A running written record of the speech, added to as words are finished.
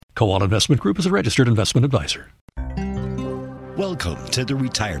Kowal Investment Group is a registered investment advisor. Welcome to the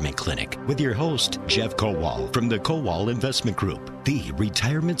Retirement Clinic with your host, Jeff Kowal from the Kowal Investment Group, the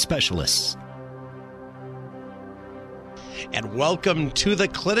retirement specialists. And welcome to the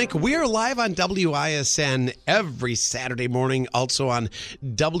clinic. We are live on WISN every Saturday morning, also on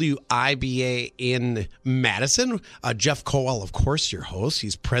WIBA in Madison. Jeff Kowal, of course, your host.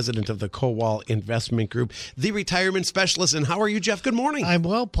 He's president of the Kowal Investment Group, the retirement specialist. And how are you, Jeff? Good morning. I'm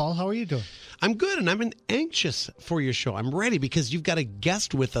well, Paul. How are you doing? I'm good, and I'm anxious for your show. I'm ready because you've got a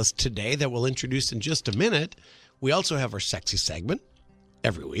guest with us today that we'll introduce in just a minute. We also have our sexy segment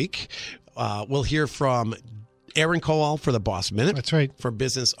every week. We'll hear from Aaron Kowal for the Boss Minute. That's right. For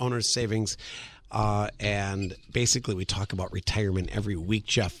business owners' savings. And basically, we talk about retirement every week,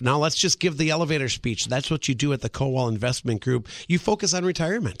 Jeff. Now, let's just give the elevator speech. That's what you do at the Kowal Investment Group. You focus on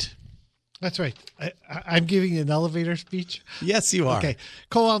retirement. That's right. I'm giving an elevator speech. Yes, you are. Okay.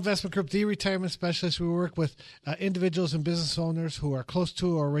 Kowal Investment Group, the retirement specialist. We work with individuals and business owners who are close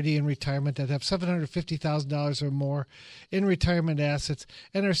to or already in retirement that have $750,000 or more in retirement assets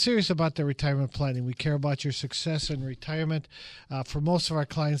and are serious about their retirement planning. We care about your success in retirement. For most of our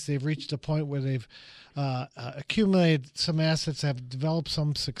clients, they've reached a point where they've accumulated some assets, have developed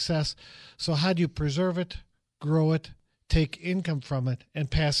some success. So how do you preserve it, grow it, take income from it, and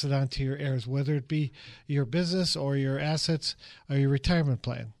pass it on to your heirs, whether it be your business or your assets or your retirement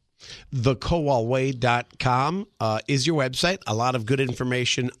plan? TheKowalWay.com is your website. A lot of good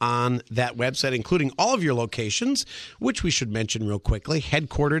information on that website, including all of your locations, which we should mention real quickly.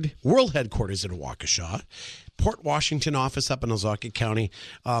 World headquarters in Waukesha. Port Washington office up in Ozaukee County.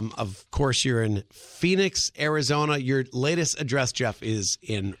 Of course, you're in Phoenix, Arizona. Your latest address, Jeff, is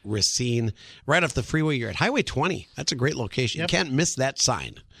in Racine, right off the freeway. You're at Highway 20. That's a great location. Yep. You can't miss that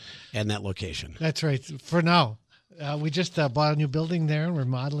sign and that location. That's right. For now. We just bought a new building there, and we're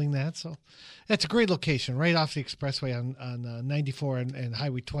modeling that. So that's a great location, right off the expressway on 94 and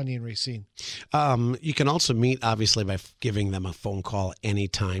Highway 20 in Racine. You can also meet, obviously, by giving them a phone call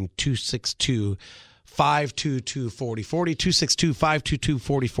anytime, 262-522-4040.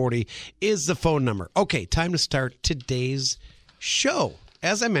 262-522-4040 is the phone number. Okay, time to start today's show.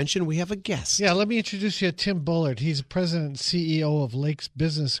 As I mentioned, we have a guest. Yeah, let me introduce you to Tim Bullard. He's president and CEO of Lakes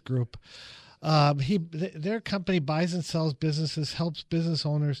Business Group. Their company buys and sells businesses, helps business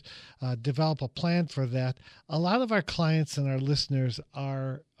owners develop a plan for that. A lot of our clients and our listeners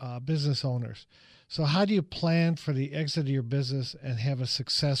are business owners. So how do you plan for the exit of your business and have a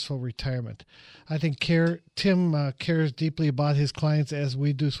successful retirement? I think Tim cares deeply about his clients as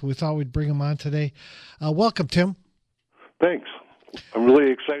we do, so we thought we'd bring him on today. Welcome, Tim. Thanks. I'm really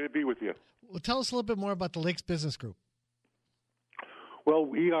excited to be with you. Well, tell us a little bit more about the Lakes Business Group. Well,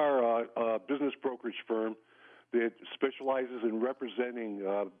 we are a business brokerage firm that specializes in representing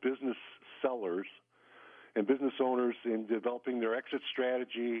business sellers and business owners in developing their exit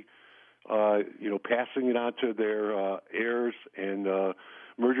strategy, passing it on to their heirs and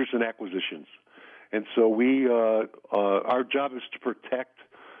mergers and acquisitions. And so our job is to protect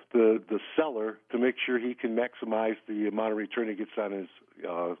the seller to make sure he can maximize the amount of return he gets on his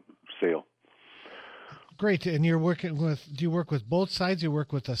sale. Great. And do you work with both sides? You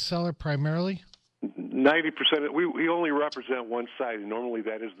work with the seller primarily? 90%. We only represent one side, and normally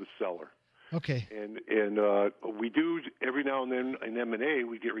that is the seller. Okay. And we do every now and then in M&A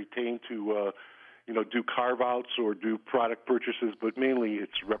we get retained to do carve-outs or do product purchases, but mainly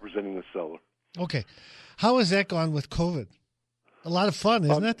it's representing the seller. Okay. How has that gone with COVID? A lot of fun,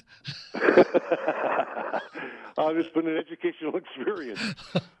 isn't it? It's been an educational experience.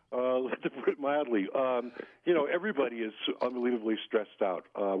 To put it mildly. Everybody is unbelievably stressed out.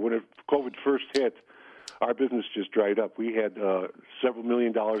 When COVID first hit, our business just dried up. We had several $1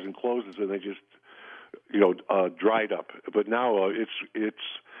 million in closes, and they just, dried up. But now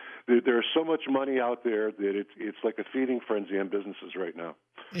there's so much money out there that it's like a feeding frenzy on businesses right now.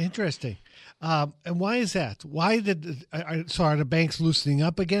 Interesting. And why is that? Are the banks loosening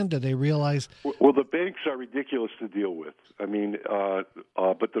up again? Do they realize? Well, the banks are ridiculous to deal with. I mean,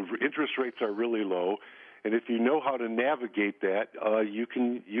 but the interest rates are really low, and if you know how to navigate that, you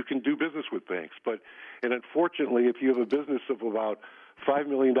can do business with banks. And unfortunately, if you have a business of about $5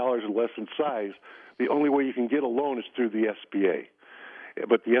 million or less in size, the only way you can get a loan is through the SBA.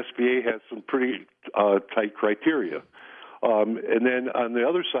 But the SBA has some pretty tight criteria. And then on the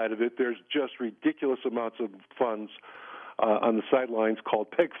other side of it, there's just ridiculous amounts of funds on the sidelines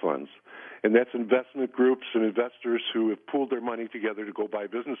called PEG funds. And that's investment groups and investors who have pooled their money together to go buy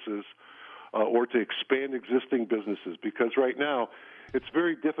businesses or to expand existing businesses. Because right now, it's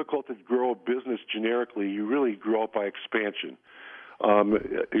very difficult to grow a business generically. You really grow up by expansion.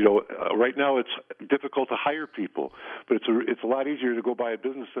 Right now it's difficult to hire people, but it's a lot easier to go buy a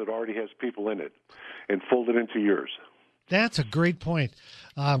business that already has people in it and fold it into yours. That's a great point,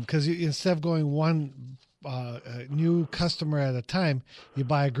 because instead of going one new customer at a time, you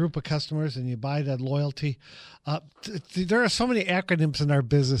buy a group of customers and you buy that loyalty. There are so many acronyms in our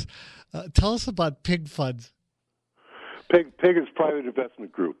business. Tell us about PIG funds. PIG is Private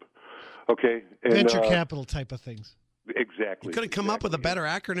Investment Group. Okay, and, venture capital type of things. Exactly. You could have come up with a better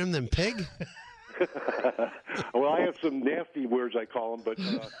acronym than PIG. Well, I have some nasty words I call them, but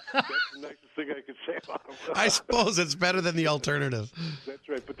that's the nicest thing I could say about them. I suppose it's better than the alternative. That's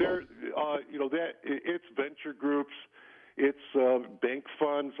right, but they're it's venture groups, it's bank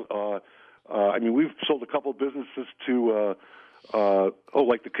funds. We've sold a couple of businesses to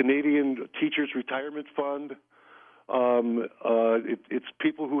like the Canadian Teachers Retirement Fund. It's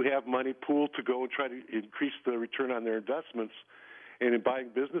people who have money pooled to go and try to increase the return on their investments, and in buying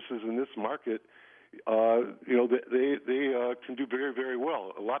businesses in this market. They can do very, very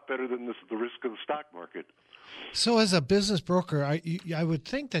well, a lot better than the risk of the stock market. So as a business broker, I would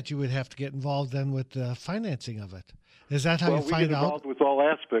think that you would have to get involved then with the financing of it. Is that how you find out? We get involved with all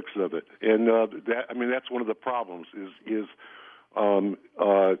aspects of it. And that's one of the problems is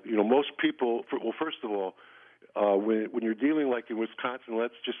most people, first of all, when you're dealing like in Wisconsin,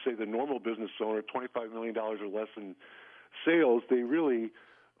 let's just say the normal business owner, $25 million or less in sales, they really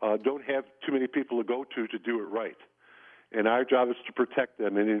don't have too many people to go to do it right. And our job is to protect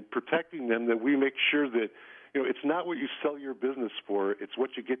them. And in protecting them, that we make sure that, it's not what you sell your business for, it's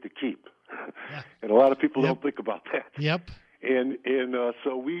what you get to keep. Yeah. And a lot of people don't think about that. Yep. And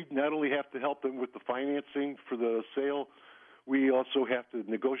so we not only have to help them with the financing for the sale, we also have to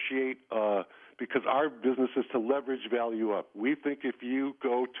negotiate because our business is to leverage value up. We think if you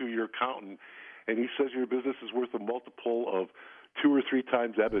go to your accountant and he says your business is worth a multiple of 2 or 3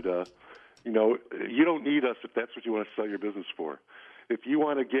 times EBITDA, you don't need us if that's what you want to sell your business for. If you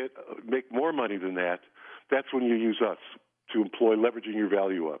want to make more money than that, that's when you use us to employ leveraging your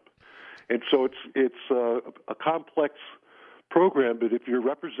value up. And so it's a complex program, but if you're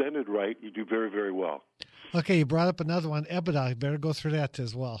represented right, you do very, very well. Okay, you brought up another one, EBITDA. You better go through that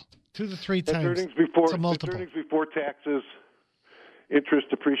as well. 2 to 3 times. Earnings before, it's a multiple. Earnings before taxes, interest,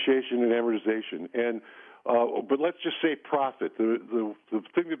 depreciation, and amortization. And but let's just say profit. The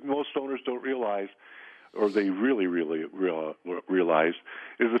thing that most owners don't realize, or they really realize,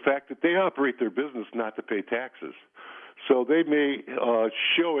 is the fact that they operate their business not to pay taxes. So they may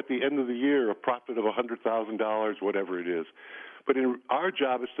show at the end of the year a profit of $100,000, whatever it is. But our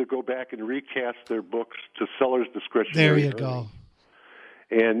job is to go back and recast their books to seller's discretionary. There you go.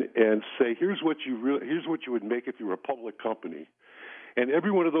 And say, here's what you would make if you were a public company. And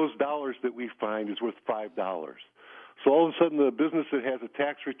every one of those dollars that we find is worth $5. So all of a sudden, the business that has a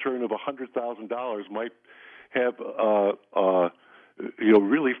tax return of $100,000 might have,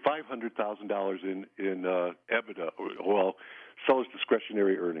 really $500,000 in EBITDA, well, seller's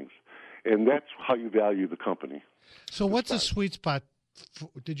discretionary earnings, and that's how you value the company. So, what's a sweet spot?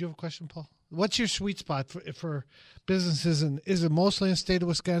 Did you have a question, Paul? What's your sweet spot for businesses, and is it mostly in the state of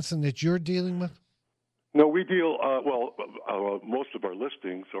Wisconsin that you're dealing with? No, we deal, most of our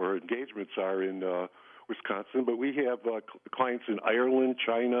listings or engagements are in Wisconsin, but we have clients in Ireland,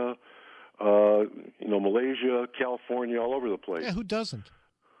 China, Malaysia, California, all over the place. Yeah, who doesn't?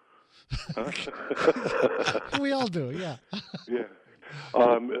 Huh? We all do, yeah. Yeah.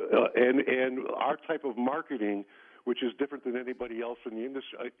 And our type of marketing, which is different than anybody else in the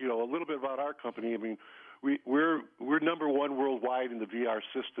industry, a little bit about our company. I mean, we're number one worldwide in the VR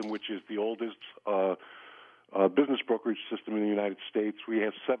system, which is the oldest business brokerage system in the United States. We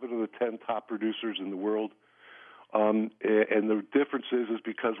have 7 of the 10 top producers in the world. And the difference is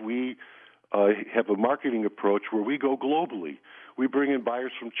because we have a marketing approach where we go globally. We bring in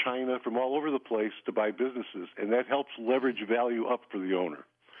buyers from China, from all over the place to buy businesses, and that helps leverage value up for the owner.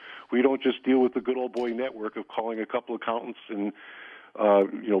 We don't just deal with the good old boy network of calling a couple accountants and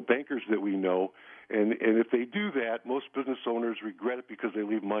bankers that we know. And if they do that, most business owners regret it because they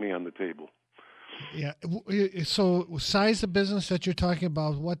leave money on the table. Yeah. So size of business that you're talking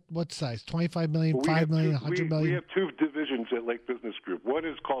about, what size? 25 million, 5 million, 100 million? We have 2 divisions at Lake Business Group. One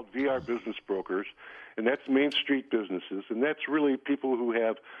is called VR Business Brokers, and that's Main Street businesses. And that's really people who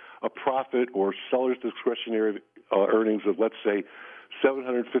have a profit or seller's discretionary earnings of, let's say,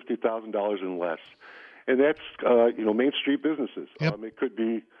 $750,000 and less. And that's, Main Street businesses. Yep. It could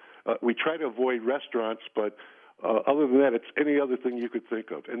be, we try to avoid restaurants, but other than that, it's any other thing you could think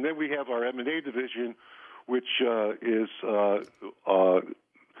of. And then we have our M&A division, which is,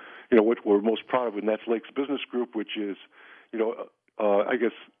 what we're most proud of, and that's Lake's Business Group, which is, I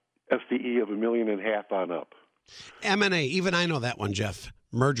guess, SDE of $1.5 million on up. M&A, even I know that one, Jeff.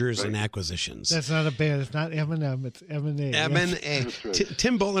 Mergers and acquisitions. That's not a band. It's not M&M. It's M&A. M&A. Right.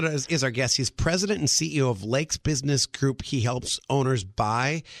 Tim Bullard is our guest. He's president and CEO of Lakes Business Group. He helps owners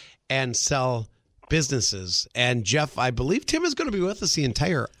buy and sell businesses. And Jeff, I believe Tim is going to be with us the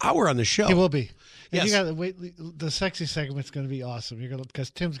entire hour on the show. He will be. And Yes. you got to wait. The sexy segment's going to be awesome. Because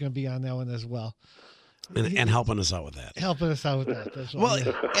Tim's going to be on that one as well. And helping us out with that. Helping us out with that. That's Well,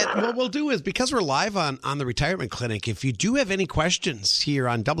 yeah. and what we'll do is, because we're live on the Retirement Clinic, if you do have any questions here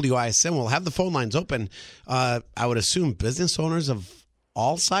on WISN, we'll have the phone lines open. I would assume business owners of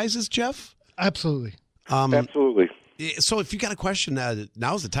all sizes, Jeff? Absolutely. Absolutely. So if you got a question,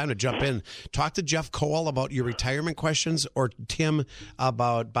 now's the time to jump in. Talk to Jeff Kowal about your retirement questions, or Tim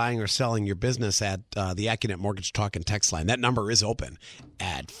about buying or selling your business at the AccuNet Mortgage Talk and Text line. That number is open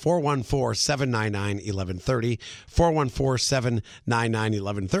at 414-799-1130,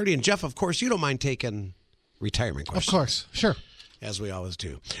 414-799-1130. And Jeff, of course, you don't mind taking retirement questions. Of course. Sure. As we always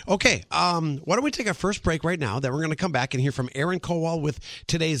do. Okay, why don't we take our first break right now? Then we're going to come back and hear from Aaron Kowal with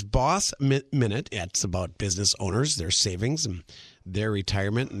today's Boss Minute. It's about business owners, their savings, and their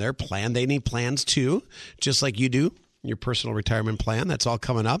retirement, and their plan. They need plans too, just like you do, your personal retirement plan. That's all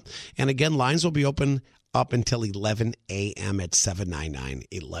coming up. And again, lines will be open up until 11 a.m. at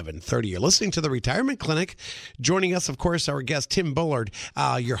 799-1130. You're listening to the Retirement Clinic. Joining us, of course, our guest, Tim Bullard.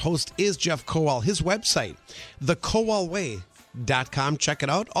 Your host is Jeff Kowal. His website, thekowalway.com. Check it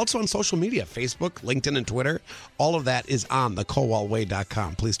out. Also on social media, Facebook, LinkedIn, and Twitter. All of that is on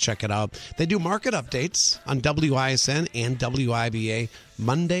thekowalway.com. Please check it out. They do market updates on WISN and WIBA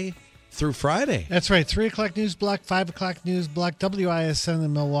Monday through Friday. That's right. 3 o'clock news block, 5 o'clock news block, WISN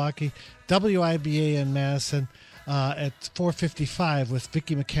in Milwaukee, WIBA in Madison at 4:55 with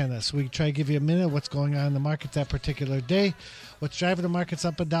Vicki McKenna. So we try to give you a minute of what's going on in the market that particular day. What's driving the markets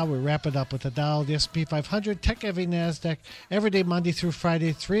up and down? We wrap it up with the Dow, the S&P 500, tech-heavy NASDAQ, every day Monday through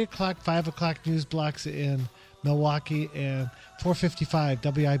Friday, 3 o'clock, 5 o'clock news blocks in Milwaukee, and 4:55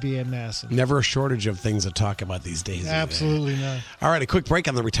 WIBA in Madison. Never a shortage of things to talk about these days. Absolutely not. All right, a quick break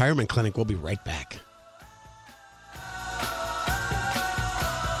on the Retirement Clinic. We'll be right back.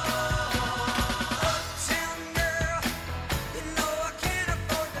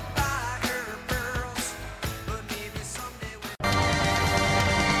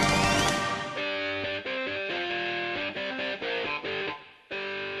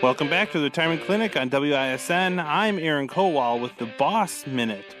 Welcome back to the Retirement Clinic on WISN. I'm Aaron Kowal with the Boss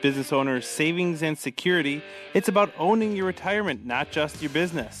Minute, business owners' savings and security. It's about owning your retirement, not just your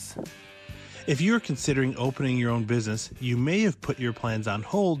business. If you are considering opening your own business, you may have put your plans on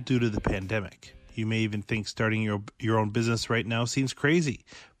hold due to the pandemic. You may even think starting your own business right now seems crazy,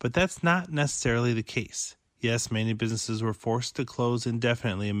 but that's not necessarily the case. Yes, many businesses were forced to close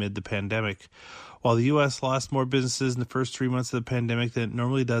indefinitely amid the pandemic. While the U.S. lost more businesses in the first 3 months of the pandemic than it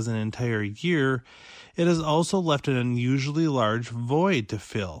normally does in an entire year, it has also left an unusually large void to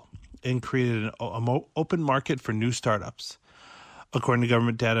fill and created an open market for new startups. According to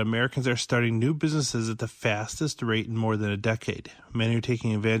government data, Americans are starting new businesses at the fastest rate in more than a decade. Many are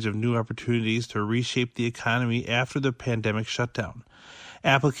taking advantage of new opportunities to reshape the economy after the pandemic shutdown.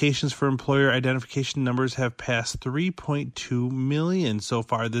 Applications for employer identification numbers have passed 3.2 million so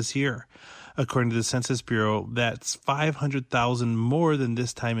far this year. According to the Census Bureau, that's 500,000 more than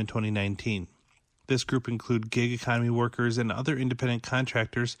this time in 2019. This group includes gig economy workers and other independent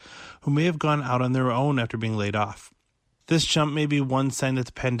contractors who may have gone out on their own after being laid off. This jump may be one sign that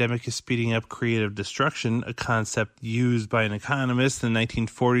the pandemic is speeding up creative destruction, a concept used by an economist in the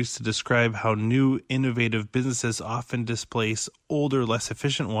 1940s to describe how new, innovative businesses often displace older, less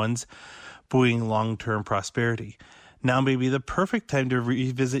efficient ones, buoying long-term prosperity. Now may be the perfect time to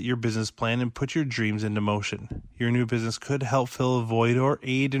revisit your business plan and put your dreams into motion. Your new business could help fill a void or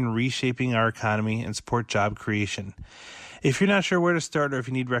aid in reshaping our economy and support job creation. If you're not sure where to start or if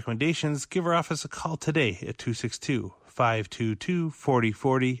you need recommendations, give our office a call today at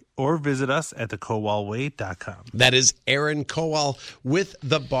 262-522-4040 or visit us at thekowalway.com. That is Aaron Kowal with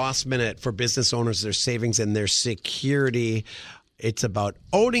the Boss Minute for business owners, their savings and their security. It's about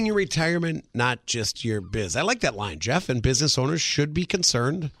owning your retirement, not just your biz. I like that line, Jeff, and business owners should be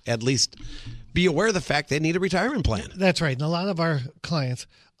concerned, at least be aware of the fact they need a retirement plan. That's right. And a lot of our clients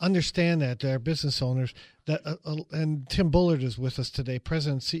understand that, our business owners, that, and Tim Bullard is with us today,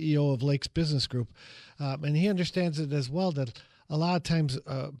 President and CEO of Lakes Business Group. And he understands it as well that a lot of times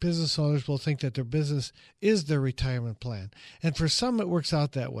business owners will think that their business is their retirement plan. And for some, it works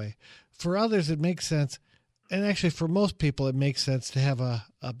out that way. For others, it makes sense. And actually, for most people, it makes sense to have a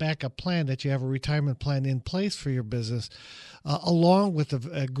backup plan, that you have a retirement plan in place for your business, along with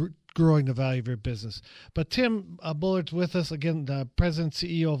growing the value of your business. But Tim Bullard's with us again, the president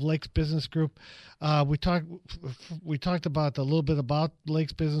and CEO of Lakes Business Group. We talked about a little bit about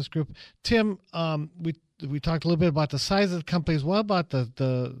Lakes Business Group. Tim, we talked a little bit about the size of the companies. What about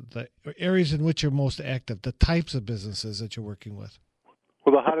the areas in which you're most active, the types of businesses that you're working with?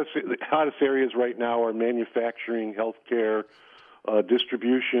 Well, the hottest areas right now are manufacturing, healthcare,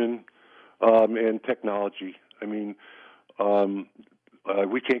 distribution, and technology. I mean,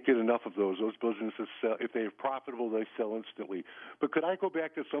 we can't get enough of those. Those businesses sell, if they're profitable, they sell instantly. But could I go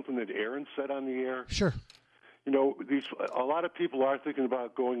back to something that Aaron said on the air? Sure. You know, a lot of people are thinking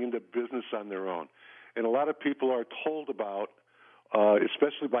about going into business on their own, and a lot of people are told about,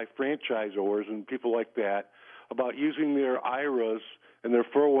 especially by franchisors and people like that, about using their IRAs and their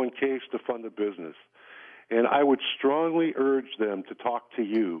 401ks to fund a business. And I would strongly urge them to talk to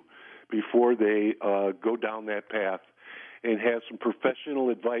you before they go down that path and have some professional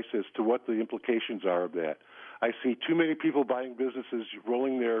advice as to what the implications are of that. I see too many people buying businesses,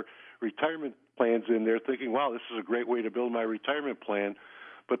 rolling their retirement plans in there, thinking, wow, this is a great way to build my retirement plan,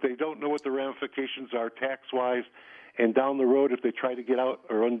 but they don't know what the ramifications are tax-wise and down the road if they try to get out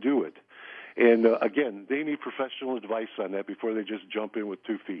or undo it. And, again, they need professional advice on that before they just jump in with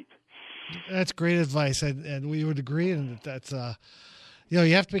 2 feet. That's great advice, and we would agree. And that's, you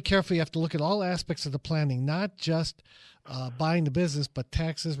have to be careful. You have to look at all aspects of the planning, not just buying the business, but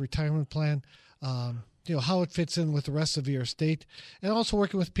taxes, retirement plan, how it fits in with the rest of your estate, and also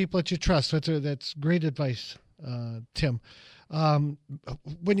working with people that you trust. That's great advice, Tim.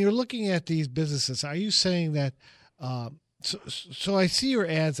 When you're looking at these businesses, are you saying that So I see your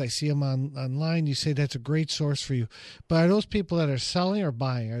ads. I see them online. You say that's a great source for you. But are those people that are selling or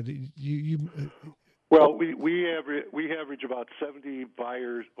buying? Are you? Well, we average about 70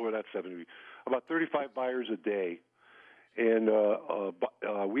 buyers, or not 70, about 35 buyers a day, and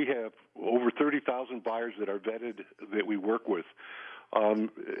we have over 30,000 buyers that are vetted that we work with,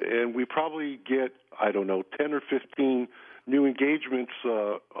 and we probably get 10 or 15 new engagements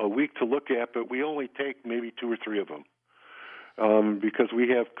a week to look at, but we only take maybe 2 or 3 of them. Because we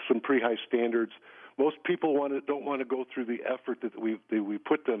have some pretty high standards. Most people don't want to go through the effort that we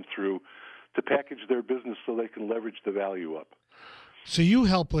put them through to package their business so they can leverage the value up. So you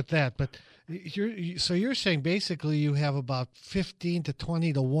help with that, but you're saying basically you have about 15 to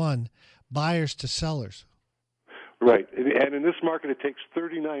 20 to 1 buyers to sellers. Right, and in this market, it takes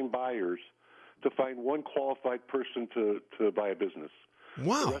 39 buyers to find one qualified person to buy a business.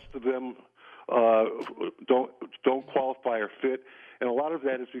 Wow. The rest of them don't qualify or fit, and a lot of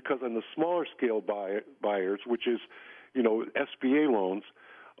that is because on the smaller scale buyers, which is, SBA loans,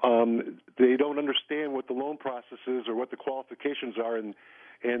 they don't understand what the loan process is or what the qualifications are,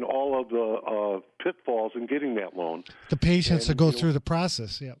 and all of the pitfalls in getting that loan. The patience to go through the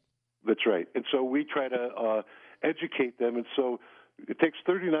process. Yeah, that's right. And so we try to educate them, and so it takes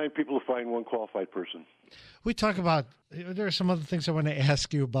 39 people to find one qualified person. We talk about, there are some other things I want to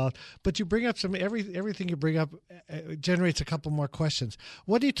ask you about, but you bring up everything you bring up generates a couple more questions.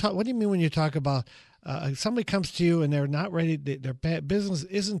 What do you mean when you talk about somebody comes to you and they're not ready, their business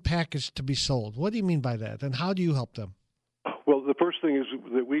isn't packaged to be sold? What do you mean by that, and how do you help them? Well, the first thing is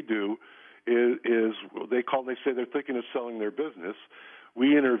that we do is they say they're thinking of selling their business.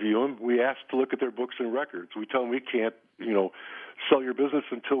 We interview them. We ask to look at their books and records. We tell them we can't, sell your business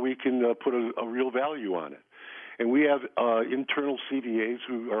until we can put a real value on it. And we have internal CVAs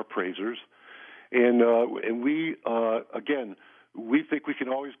who are appraisers, and we again, we think we can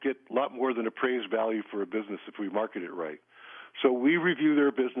always get a lot more than appraised value for a business if we market it right. So we review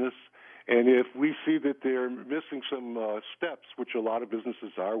their business, and if we see that they're missing some steps, which a lot of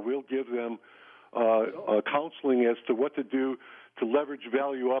businesses are, we'll give them counseling as to what to do to leverage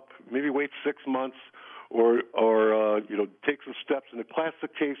value up. Maybe wait 6 months, or take some steps. And the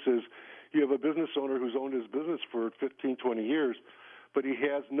classic case is you have a business owner who's owned his business for 15, 20 years, but he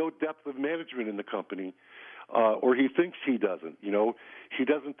has no depth of management in the company, or he thinks he doesn't. He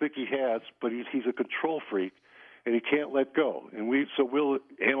doesn't think he has, but he's a control freak, and he can't let go. And we'll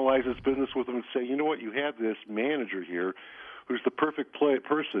analyze his business with him and say, you know what, you have this manager here who's the perfect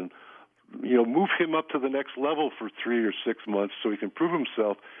person. Move him up to the next level for 3 or 6 months so he can prove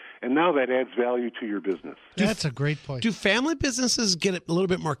himself, and now that adds value to your business. That's a great point. Do family businesses get a little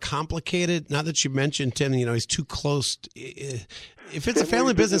bit more complicated? Now that you mentioned Tim, he's too close. If it's a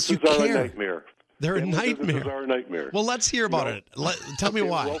family business, you care. Are a nightmare. They're a nightmare. Businesses are a nightmare. Well, let's hear about it. Tell me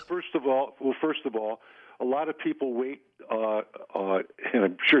why. Well, first of all, a lot of people wait, and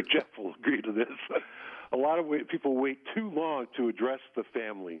I'm sure Jeff will agree to this. a lot of people wait too long to address the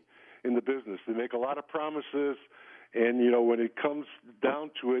family in the business. They make a lot of promises, and when it comes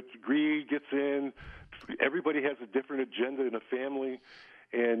down to it, greed gets in. Everybody has a different agenda in a family,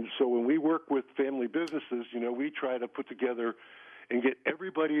 and so when we work with family businesses, we try to put together and get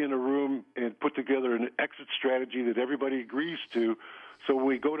everybody in a room and put together an exit strategy that everybody agrees to. So when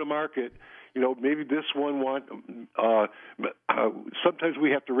we go to market, maybe this one sometimes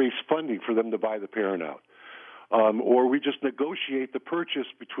we have to raise funding for them to buy the parent out. Or we just negotiate the purchase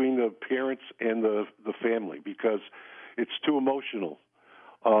between the parents and the family because it's too emotional.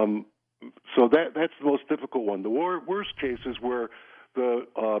 So that's the most difficult one. The worst case is where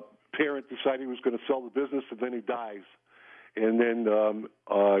the parent decided he was going to sell the business and then he dies, and then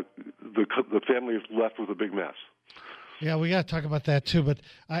the family is left with a big mess. Yeah, we got to talk about that too. But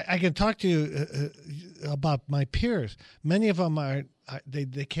I can talk to you about my peers. Many of them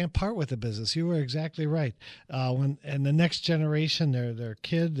they can't part with the business. You were exactly right. And the next generation, their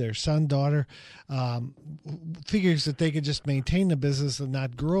kid, their son, daughter, figures that they could just maintain the business and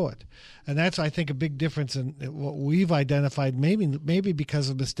not grow it. And that's, I think, a big difference in what we've identified. Maybe because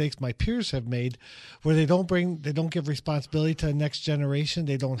of mistakes my peers have made, where they don't give responsibility to the next generation.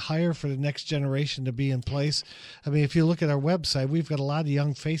 They don't hire for the next generation to be in place. I mean, if you look at our website, we've got a lot of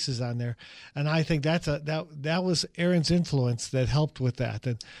young faces on there, and I think that was Aaron's influence that helped with that.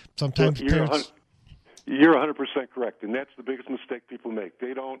 And sometimes parents. You're 100% correct, and that's the biggest mistake people make.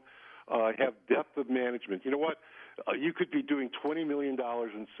 They don't have depth of management. You know what? You could be doing $20 million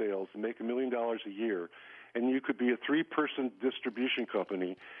in sales and make $1 million a year, and you could be a 3-person distribution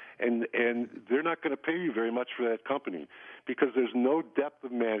company, and they're not going to pay you very much for that company because there's no depth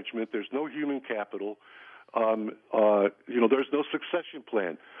of management, there's no human capital, there's no succession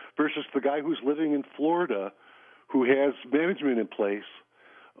plan. Versus the guy who's living in Florida, who has management in place.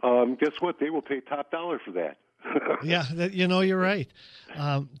 Guess what? They will pay top dollar for that. Yeah, you're right.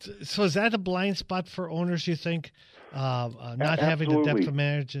 So is that a blind spot for owners, you think, not having the depth of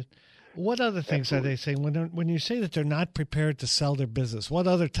management? What other things are they saying? When you say that they're not prepared to sell their business, what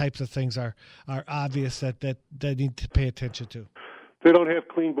other types of things are obvious that they need to pay attention to? They don't have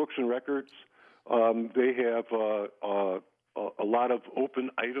clean books and records. They have a lot of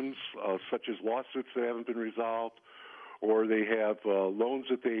open items, such as lawsuits that haven't been resolved, or they have loans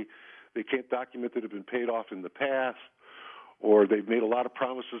that they can't document that have been paid off in the past, or they've made a lot of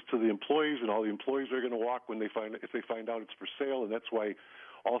promises to the employees, and all the employees are going to walk if they find out it's for sale, and that's why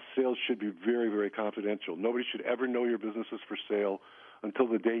all sales should be very, very confidential. Nobody should ever know your business is for sale until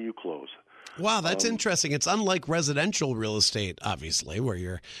the day you close. Wow, that's interesting. It's unlike residential real estate, obviously, where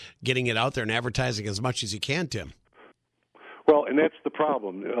you're getting it out there and advertising as much as you can, Tim. Well, and that's the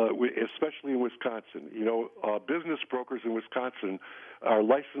problem, especially in Wisconsin. Business brokers in Wisconsin are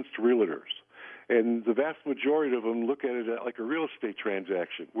licensed realtors, and the vast majority of them look at it like a real estate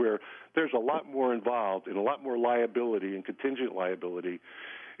transaction, where there's a lot more involved and a lot more liability and contingent liability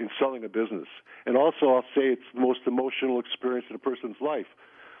in selling a business. And also, I'll say it's the most emotional experience in a person's life.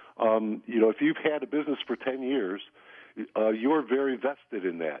 If you've had a business for 10 years, you're very vested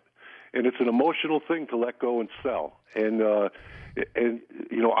in that. And it's an emotional thing to let go and sell. And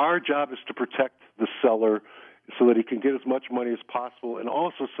our job is to protect the seller so that he can get as much money as possible, and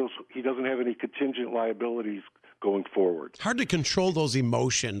also so he doesn't have any contingent liabilities going forward. Hard to control those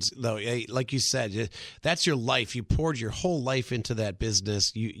emotions, though. Like you said, that's your life. You poured your whole life into that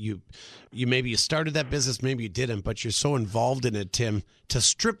business. You maybe you started that business, maybe you didn't, but you're so involved in it, Tim. To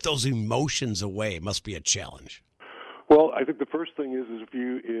strip those emotions away must be a challenge. Well, I think the first thing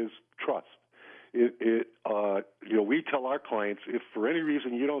is trust. We tell our clients, if for any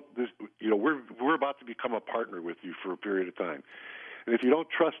reason we're about to become a partner with you for a period of time, and if you don't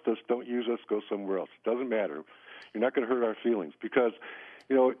trust us, don't use us, go somewhere else. It doesn't matter. You're not going to hurt our feelings because,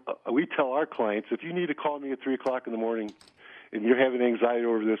 we tell our clients, if you need to call me at 3:00 in the morning and you're having anxiety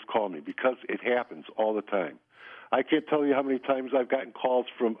over this, call me, because it happens all the time. I can't tell you how many times I've gotten calls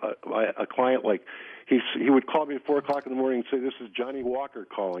from a client like he would call me at 4:00 in the morning and say, "This is Johnny Walker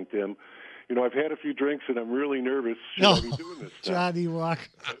calling, Tim. I've had a few drinks and I'm really nervous. Should I be doing this stuff?" Johnny Walker.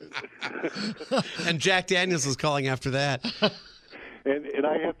 And Jack Daniels is calling after that. And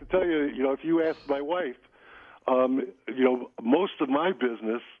I have to tell you, if you ask my wife, most of my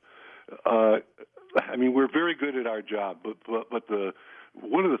business, we're very good at our job, but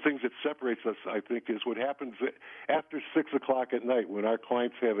one of the things that separates us, I think, is what happens after 6:00 at night when our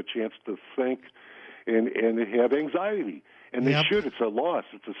clients have a chance to think and they have anxiety. And they should. It's a loss.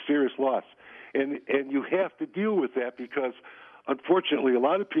 It's a serious loss. And you have to deal with that because, unfortunately, a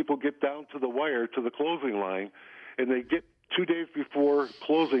lot of people get down to the wire, to the closing line, and they get 2 days before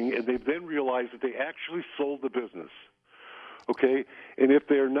closing, and they then realize that they actually sold the business. Okay? And if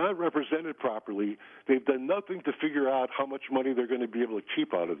they're not represented properly, they've done nothing to figure out how much money they're going to be able to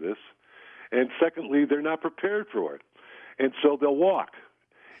keep out of this. And secondly, they're not prepared for it. And so they'll walk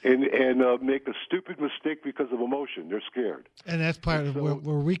and make a stupid mistake because of emotion. They're scared. And that's part of where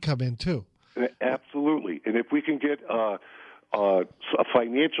we come in, too. Absolutely. And if we can get a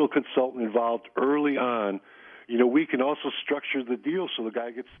financial consultant involved early on, we can also structure the deal so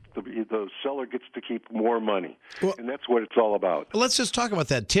the seller gets to keep more money. Well, and that's what it's all about. Let's just talk about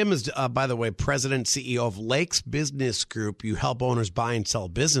that. Tim is, by the way, president, CEO of Lakes Business Group. You help owners buy and sell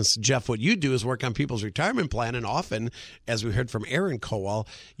business. Jeff, what you do is work on people's retirement plan. And often, as we heard from Aaron Kowal,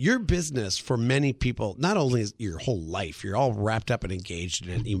 your business for many people, not only is your whole life, you're all wrapped up and engaged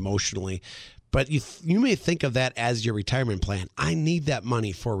in it emotionally, but you may think of that as your retirement plan. I need that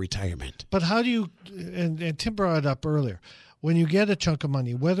money for retirement. But how do you, and Tim brought it up earlier, when you get a chunk of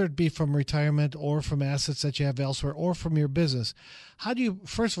money, whether it be from retirement or from assets that you have elsewhere or from your business, how do you,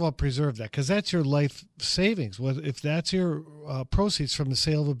 first of all, preserve that? Because that's your life savings. If that's your proceeds from the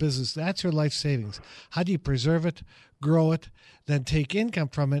sale of a business, that's your life savings. How do you preserve it, grow it, then take income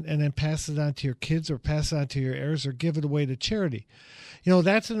from it, and then pass it on to your kids or pass it on to your heirs or give it away to charity?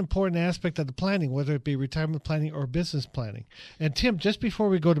 That's an important aspect of the planning, whether it be retirement planning or business planning. And Tim, just before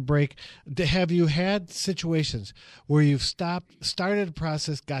we go to break, have you had situations where you've started a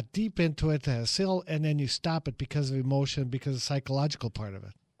process, got deep into it, had a sale, and then you stop it because of emotion, because of the psychological part of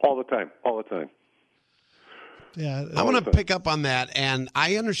it? All the time. Yeah, I want to pick up on that, and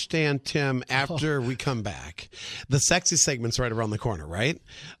I understand, Tim, after we come back, the sexy segment's right around the corner, right?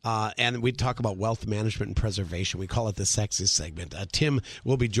 And we talk about wealth management and preservation. We call it the sexy segment. Tim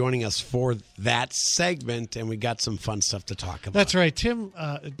will be joining us for that segment, and we got some fun stuff to talk about. That's right. Tim,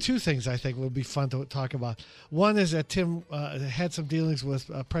 two things I think would be fun to talk about. One is that Tim had some dealings with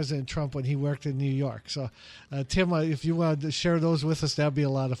President Trump when he worked in New York. So, Tim, if you want to share those with us, that would be a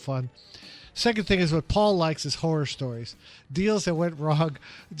lot of fun. Second thing is what Paul likes is horror stories, deals that went wrong,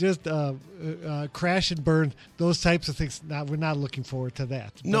 just crash and burn, those types of things. We're not looking forward to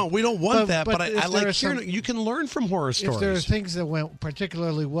that. No, we don't want that. But I like hearing. You can learn from horror stories. If there are things that went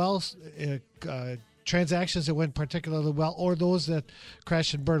particularly well, transactions that went particularly well, or those that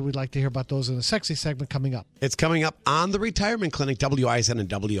crash and burn, we'd like to hear about those in the sexy segment coming up. It's coming up on the Retirement Clinic, WISN and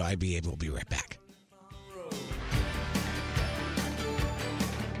WIBA. We'll be right back.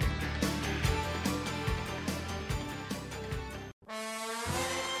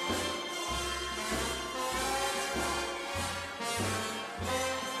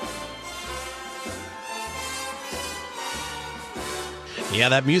 Yeah,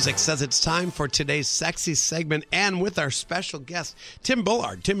 that music says it's time for today's sexy segment, and with our special guest, Tim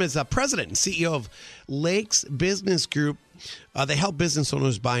Bullard. Tim is president and CEO of Lakes Business Group. They help business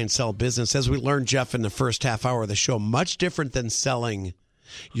owners buy and sell business. As we learned, Jeff, in the first half hour of the show, much different than selling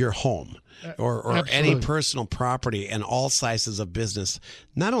your home or any personal property, and all sizes of business.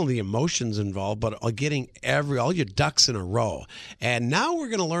 Not only emotions involved, but getting all your ducks in a row. And now we're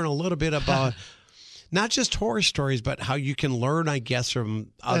going to learn a little bit about not just horror stories, but how you can learn, I guess,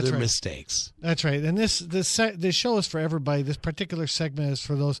 from other mistakes. That's right. And this show is for everybody. This particular segment is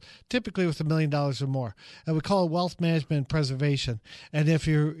for those typically with $1 million or more. And we call it wealth management and preservation. And if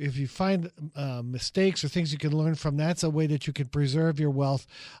you find mistakes or things you can learn from, that's a way that you can preserve your wealth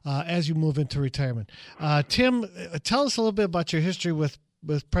as you move into retirement. Tim, tell us a little bit about your history with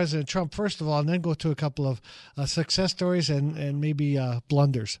President Trump, first of all, and then go to a couple of success stories and maybe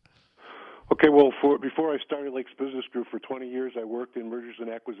blunders. Okay, well, before I started Lakes Business Group for 20 years, I worked in mergers and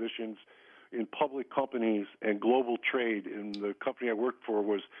acquisitions in public companies and global trade. And the company I worked for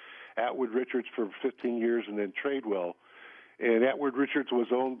was Atwood Richards for 15 years and then Tradewell. And Atwood Richards was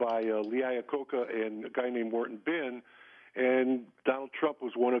owned by Lee Iacocca and a guy named Morton Bin, and Donald Trump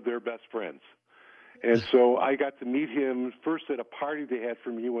was one of their best friends. And so I got to meet him first at a party they had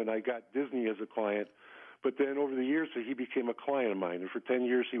for me when I got Disney as a client. But then over the years, he became a client of mine. And for 10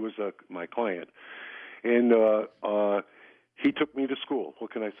 years, he was my client. And he took me to school. What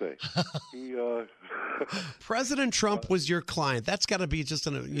can I say? President Trump was your client. That's got to be just,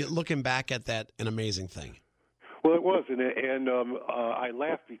 looking back at that, an amazing thing. Well, it was. And I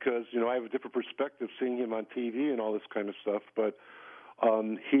laugh because, I have a different perspective seeing him on TV and all this kind of stuff. But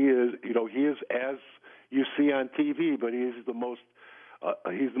he is as you see on TV, but he is the most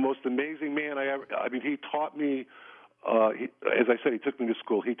amazing man he taught me, as I said, he took me to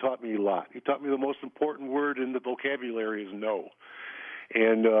school. He taught me a lot. He taught me the most important word in the vocabulary is no.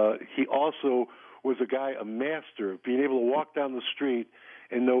 And he also was a master of being able to walk down the street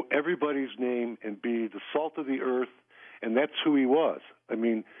and know everybody's name and be the salt of the earth and that's who he was. I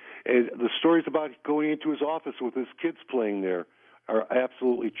mean, and the stories about going into his office with his kids playing there are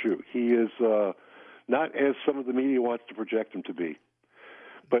absolutely true. He is not as some of the media wants to project him to be,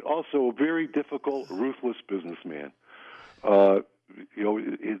 but also a very difficult, ruthless businessman. The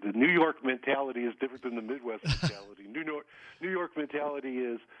New York mentality is different than the Midwest mentality. New York mentality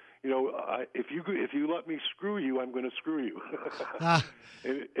is, if you let me screw you, I'm going to screw you,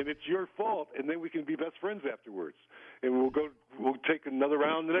 and it's your fault, and then we can be best friends afterwards, and we'll take another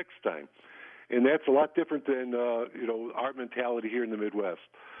round the next time, and that's a lot different than our mentality here in the Midwest.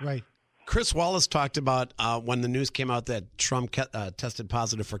 Right. Chris Wallace talked about when the news came out that Trump tested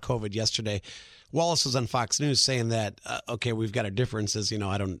positive for COVID yesterday. Wallace was on Fox News saying that, we've got our differences.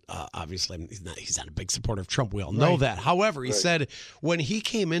 I don't, obviously, he's not a big supporter of Trump. We all know that. However, he said when he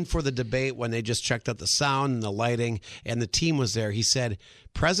came in for the debate, when they just checked out the sound and the lighting and the team was there, he said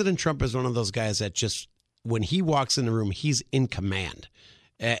President Trump is one of those guys that just, when he walks in the room, he's in command.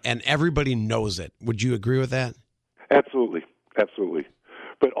 And everybody knows it. Would you agree with that? Absolutely. Absolutely.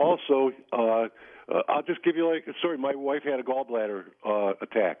 But also, I'll just give you a story. My wife had a gallbladder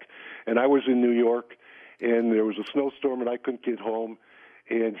attack, and I was in New York, and there was a snowstorm, and I couldn't get home.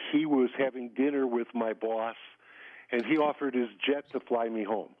 And he was having dinner with my boss, and he offered his jet to fly me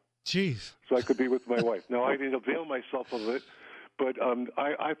home. Jeez. So I could be with my wife. Now, I didn't avail myself of it, but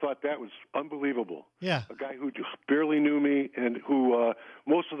I thought that was unbelievable. Yeah. A guy who barely knew me and who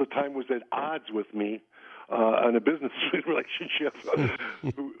most of the time was at odds with me. On a business relationship,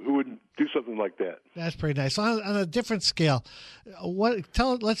 who would do something like that? That's pretty nice. On a different scale,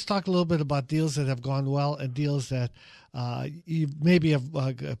 let's talk a little bit about deals that have gone well and deals that you maybe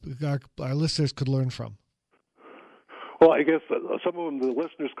our listeners could learn from. Well, I guess some of them the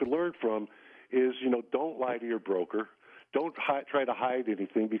listeners could learn from is don't lie to your broker. Don't try to hide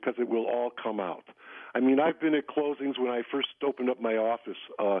anything because it will all come out. I mean, I've been at closings when I first opened up my office.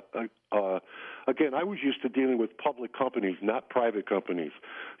 Again, I was used to dealing with public companies, not private companies.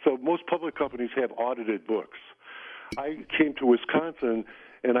 So most public companies have audited books. I came to Wisconsin,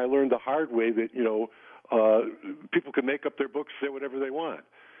 and I learned the hard way that, people can make up their books, say whatever they want.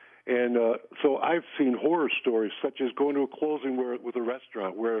 And so I've seen horror stories, such as going to a closing with a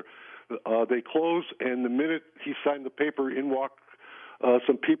restaurant where they close, and the minute he signed the paper, in walk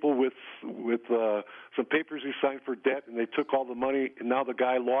some people with some papers he signed for debt, and they took all the money, and now the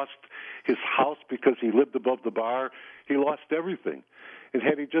guy lost his house because he lived above the bar. He lost everything. And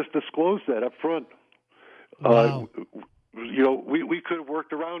had he just disclosed that up front, wow. We could have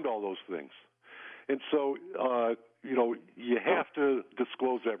worked around all those things. And so, you have to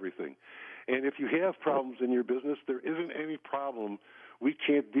disclose everything. And if you have problems in your business, there isn't any problem we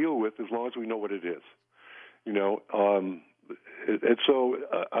can't deal with as long as we know what it is. And so,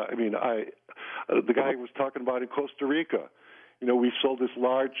 the guy was talking about in Costa Rica, we sold this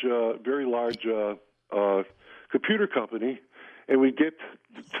very large computer company, and we get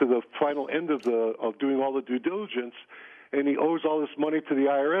to the final end of doing all the due diligence, and he owes all this money to the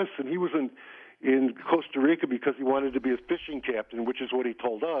IRS, and he was in Costa Rica because he wanted to be a fishing captain, which is what he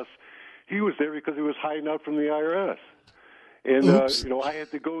told us. He was there because he was hiding out from the IRS. And, I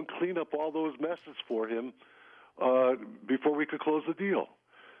had to go and clean up all those messes for him before we could close the deal.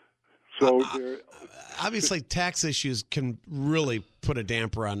 So obviously, tax issues can really put a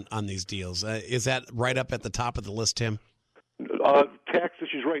damper on these deals. Is that right up at the top of the list, Tim? Tax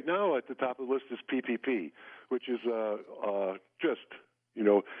issues right now at the top of the list is PPP, which is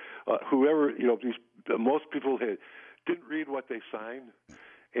whoever, most people didn't read what they signed.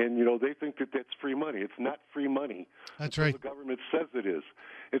 And, they think that that's free money. It's not free money. That's right. The government says it is.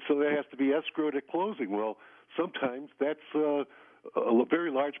 And so that has to be escrowed at closing. Well, sometimes that's a very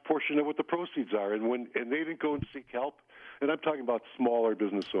large portion of what the proceeds are. And they didn't go and seek help, and I'm talking about smaller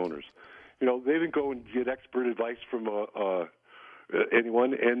business owners. They didn't go and get expert advice from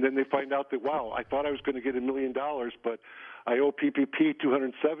anyone, and then they find out that, wow, I thought I was going to get $1 million, but I owe PPP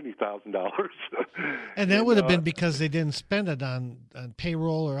 $270,000. And that would have been because they didn't spend it on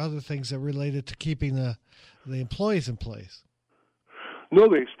payroll or other things that related to keeping the employees in place. No,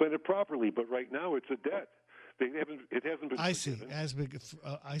 they spent it properly, but right now it's a debt. It hasn't been. I see.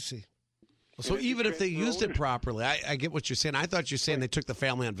 I see. So even if they used it properly, I get what you're saying. I thought you were saying they took the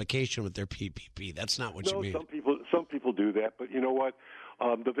family on vacation with their PPP. That's not what you mean. Some people do that, but you know what?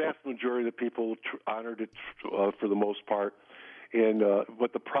 The vast majority of the people honored it for the most part. And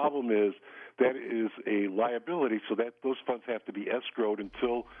but the problem is that is a liability, so that those funds have to be escrowed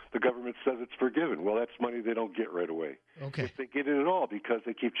until the government says it's forgiven. Well, that's money they don't get right away. Okay. If they get it at all, because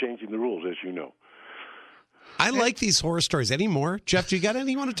they keep changing the rules, as you know. I like these horror stories. Any more? Jeff, do you got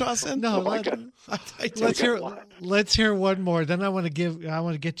any you want to toss in? No, let's hear one more. Then I want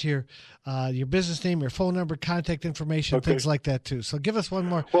to get your business name, your phone number, contact information, things like that too. So give us one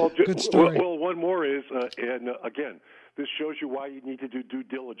more good story. Well, one more is, again, this shows you why you need to do due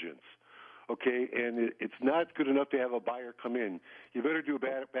diligence. Okay, and it's not good enough to have a buyer come in. You better do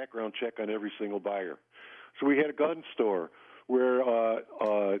a background check on every single buyer. So we had a gun store where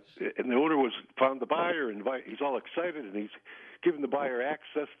and the owner found the buyer, and he's all excited, and he's giving the buyer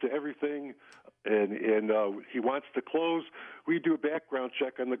access to everything, and he wants to close. We do a background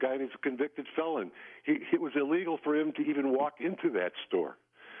check on the guy, and he's a convicted felon. It was illegal for him to even walk into that store.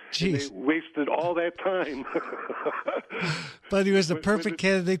 Jeez. They wasted all that time. But he was the perfect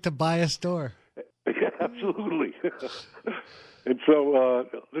candidate to buy a store. Yeah, absolutely. And so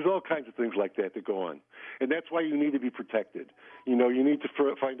there's all kinds of things like that go on. And that's why you need to be protected. You need to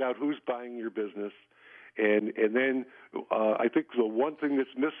find out who's buying your business. And then I think the one thing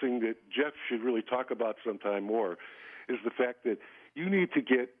that's missing that Jeff should really talk about sometime more is the fact that you need to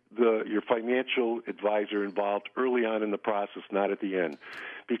get your financial advisor involved early on in the process, not at the end,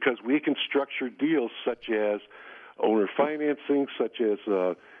 because we can structure deals such as owner financing, such as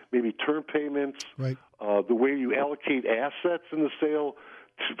maybe term payments, right. The way you allocate assets in the sale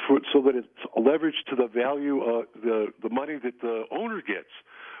so that it's leveraged to the value of the money that the owner gets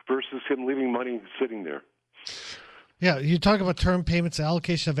versus him leaving money sitting there. Yeah, you talk about term payments,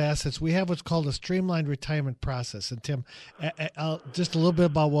 allocation of assets. We have what's called a streamlined retirement process. And Tim, just a little bit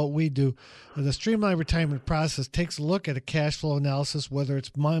about what we do. The streamlined retirement process takes a look at a cash flow analysis, whether it's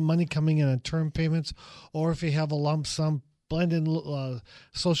money coming in on term payments or if you have a lump sum, blend in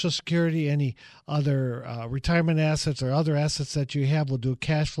Social Security, any other retirement assets or other assets that you have. We'll do a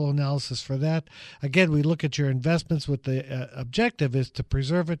cash flow analysis for that. Again, we look at your investments with the objective is to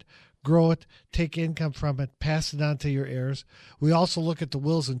preserve it, grow it, take income from it, pass it on to your heirs. We also look at the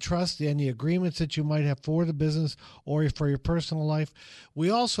wills and trusts, any agreements that you might have for the business or for your personal life. We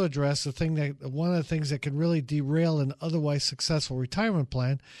also address one of the things that can really derail an otherwise successful retirement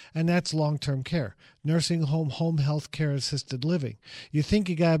plan, and that's long-term care, nursing home, home health care, assisted living. You think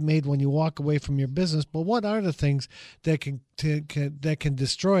you got it made when you walk away from your business, but what are the things that can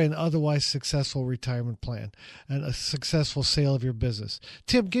destroy an otherwise successful retirement plan and a successful sale of your business?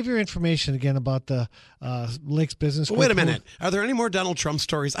 Tim, give your information again about the Lakes Business Group. Wait a minute. Are there any more Donald Trump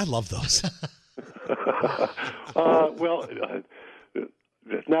stories? I love those.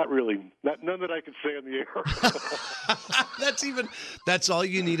 Not really. None that I can say on the air. That's all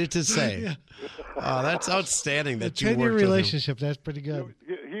you needed to say. Yeah. That's outstanding. That you 10-year relationship. That's pretty good.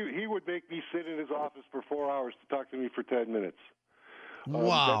 He would make me sit in his office for 4 hours to talk to me for 10 minutes.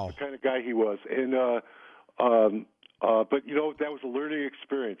 Wow. That's the kind of guy he was. And but that was a learning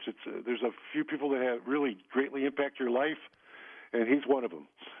experience. There's a few people that have really greatly impact your life, and he's one of them.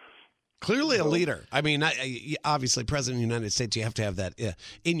 Clearly a leader. I mean, obviously, President of the United States, you have to have that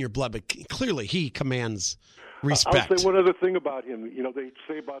in your blood, but clearly he commands respect. I'll say one other thing about him. They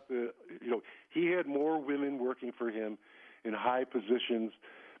say about he had more women working for him in high positions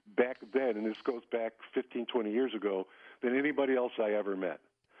back then, and this goes back 15, 20 years ago, than anybody else I ever met.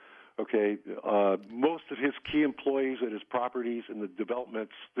 Okay, most of his key employees at his properties and the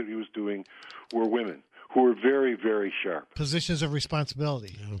developments that he was doing were women who were very, very sharp. Positions of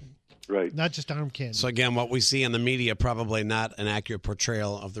responsibility. Yeah. Right. Not just arm candy. So, again, what we see in the media, probably not an accurate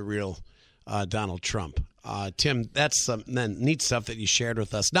portrayal of the real Donald Trump. Tim, that's some neat stuff that you shared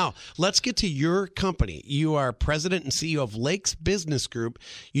with us. Now, let's get to your company. You are president and CEO of Lakes Business Group.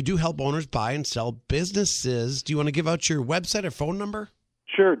 You do help owners buy and sell businesses. Do you want to give out your website or phone number?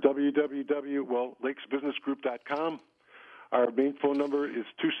 Sure, lakesbusinessgroup.com. Our main phone number is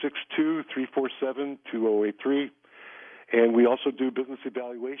 262-347-2083. And we also do business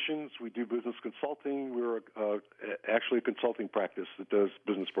evaluations. We do business consulting. We're actually a consulting practice that does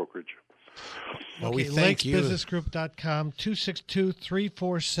business brokerage. Well, we thank you. Lakesbusinessgroup.com,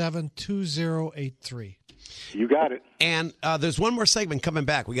 262-347-2083. You got it. And there's one more segment coming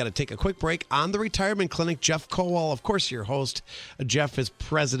back. We got to take a quick break. On the Retirement Clinic, Jeff Kowal, of course, your host. Jeff is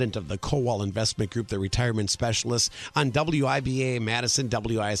president of the Kowal Investment Group, the retirement specialist on WIBA Madison,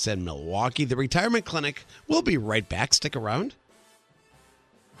 WISN Milwaukee. The Retirement Clinic. We'll be right back. Stick around.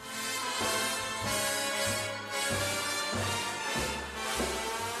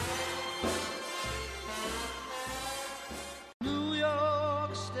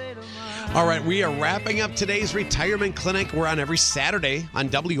 All right, we are wrapping up today's Retirement Clinic. We're on every Saturday on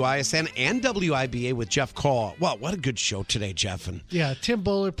WISN and WIBA with Jeff Kowal. Well, what a good show today, Jeff. Yeah, Tim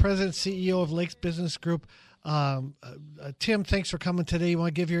Bowler, President CEO of Lakes Business Group. Tim, thanks for coming today. You want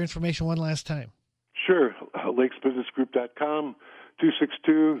to give your information one last time? Sure. lakesbusinessgroup.com,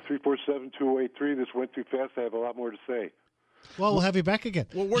 262-347-2083. This went too fast. I have a lot more to say. Well, we'll have you back again.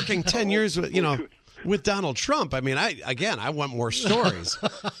 Well, working 10 years with Donald Trump, I mean, I want more stories,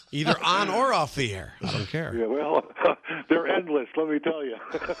 either on or off the air. I don't care. Yeah, well, they're endless, let me tell you.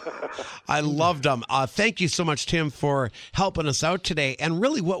 I loved them. Thank you so much, Tim, for helping us out today. And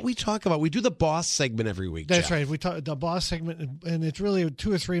really what we talk about, we do the boss segment every week. That's Jeff. right. We talk the boss segment, and it's really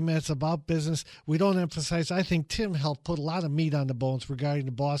 2 or 3 minutes about business. We don't emphasize. I think Tim helped put a lot of meat on the bones regarding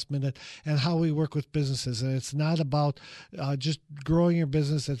the Boss Minute and how we work with businesses. And it's not about just growing your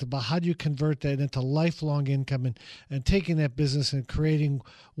business. It's about how do you convert that into lifelong income and taking that business and creating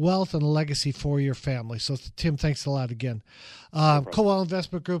wealth and legacy for your family. So, Tim, thanks a lot again. Kowal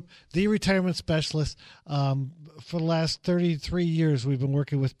Investment Group, the retirement specialist. For the last 33 years, we've been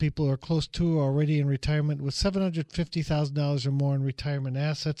working with people who are close to or already in retirement with $750,000 or more in retirement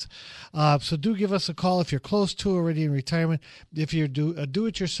assets. So do give us a call if you're close to already in retirement. If you're a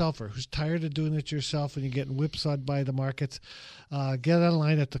do-it-yourselfer who's tired of doing it yourself and you're getting whipsawed by the markets, get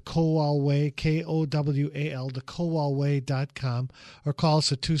online at the Kowal Way, Kowal, thekowalway.com, or call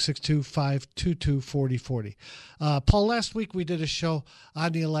us at 262-522-4040. Paul, last week we did a show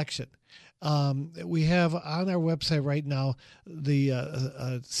on the election. We have on our website right now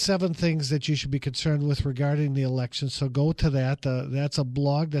the 7 things that you should be concerned with regarding the election. So go to that. That's a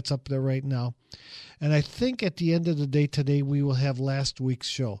blog that's up there right now. And I think at the end of the day today, we will have last week's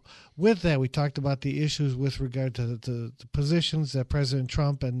show. With that, we talked about the issues with regard to the positions that President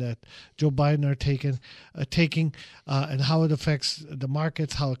Trump and that Joe Biden are taking, and how it affects the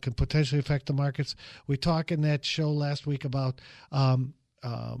markets, how it can potentially affect the markets. We talked in that show last week about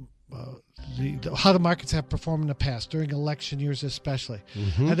how the markets have performed in the past during election years especially.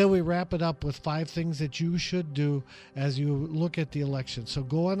 Mm-hmm. And then we wrap it up with 5 things that you should do as you look at the election. So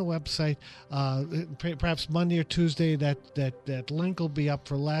go on the website, perhaps Monday or Tuesday, that link will be up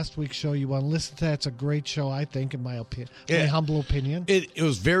for last week's show. You want to listen to that. It's a great show, I think, in my opinion, my humble opinion. It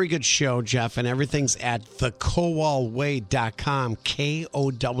was a very good show, Jeff, and everything's at thekowalway.com,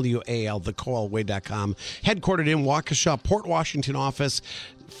 Kowal, thekowalway.com, headquartered in Waukesha, Port Washington office,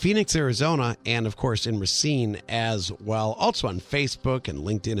 Phoenix, Arizona, and, of course, in Racine as well. Also on Facebook and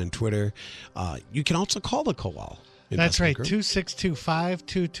LinkedIn and Twitter. You can also call the Kowal. That's right,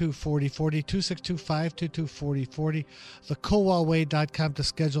 262-522-4040, 262-522-4040, thekowalway.com to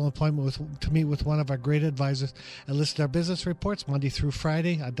schedule an appointment to meet with one of our great advisors and listen to our business reports Monday through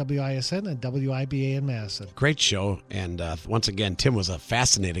Friday on WISN and WIBA in Madison. Great show, and once again, Tim was a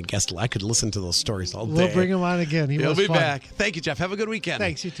fascinating guest. I could listen to those stories all day. We'll bring him on again. He'll be back. Thank you, Jeff. Have a good weekend.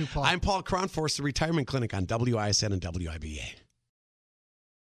 Thanks, you too, Paul. I'm Paul Kronforce, the Retirement Clinic on WISN and WIBA.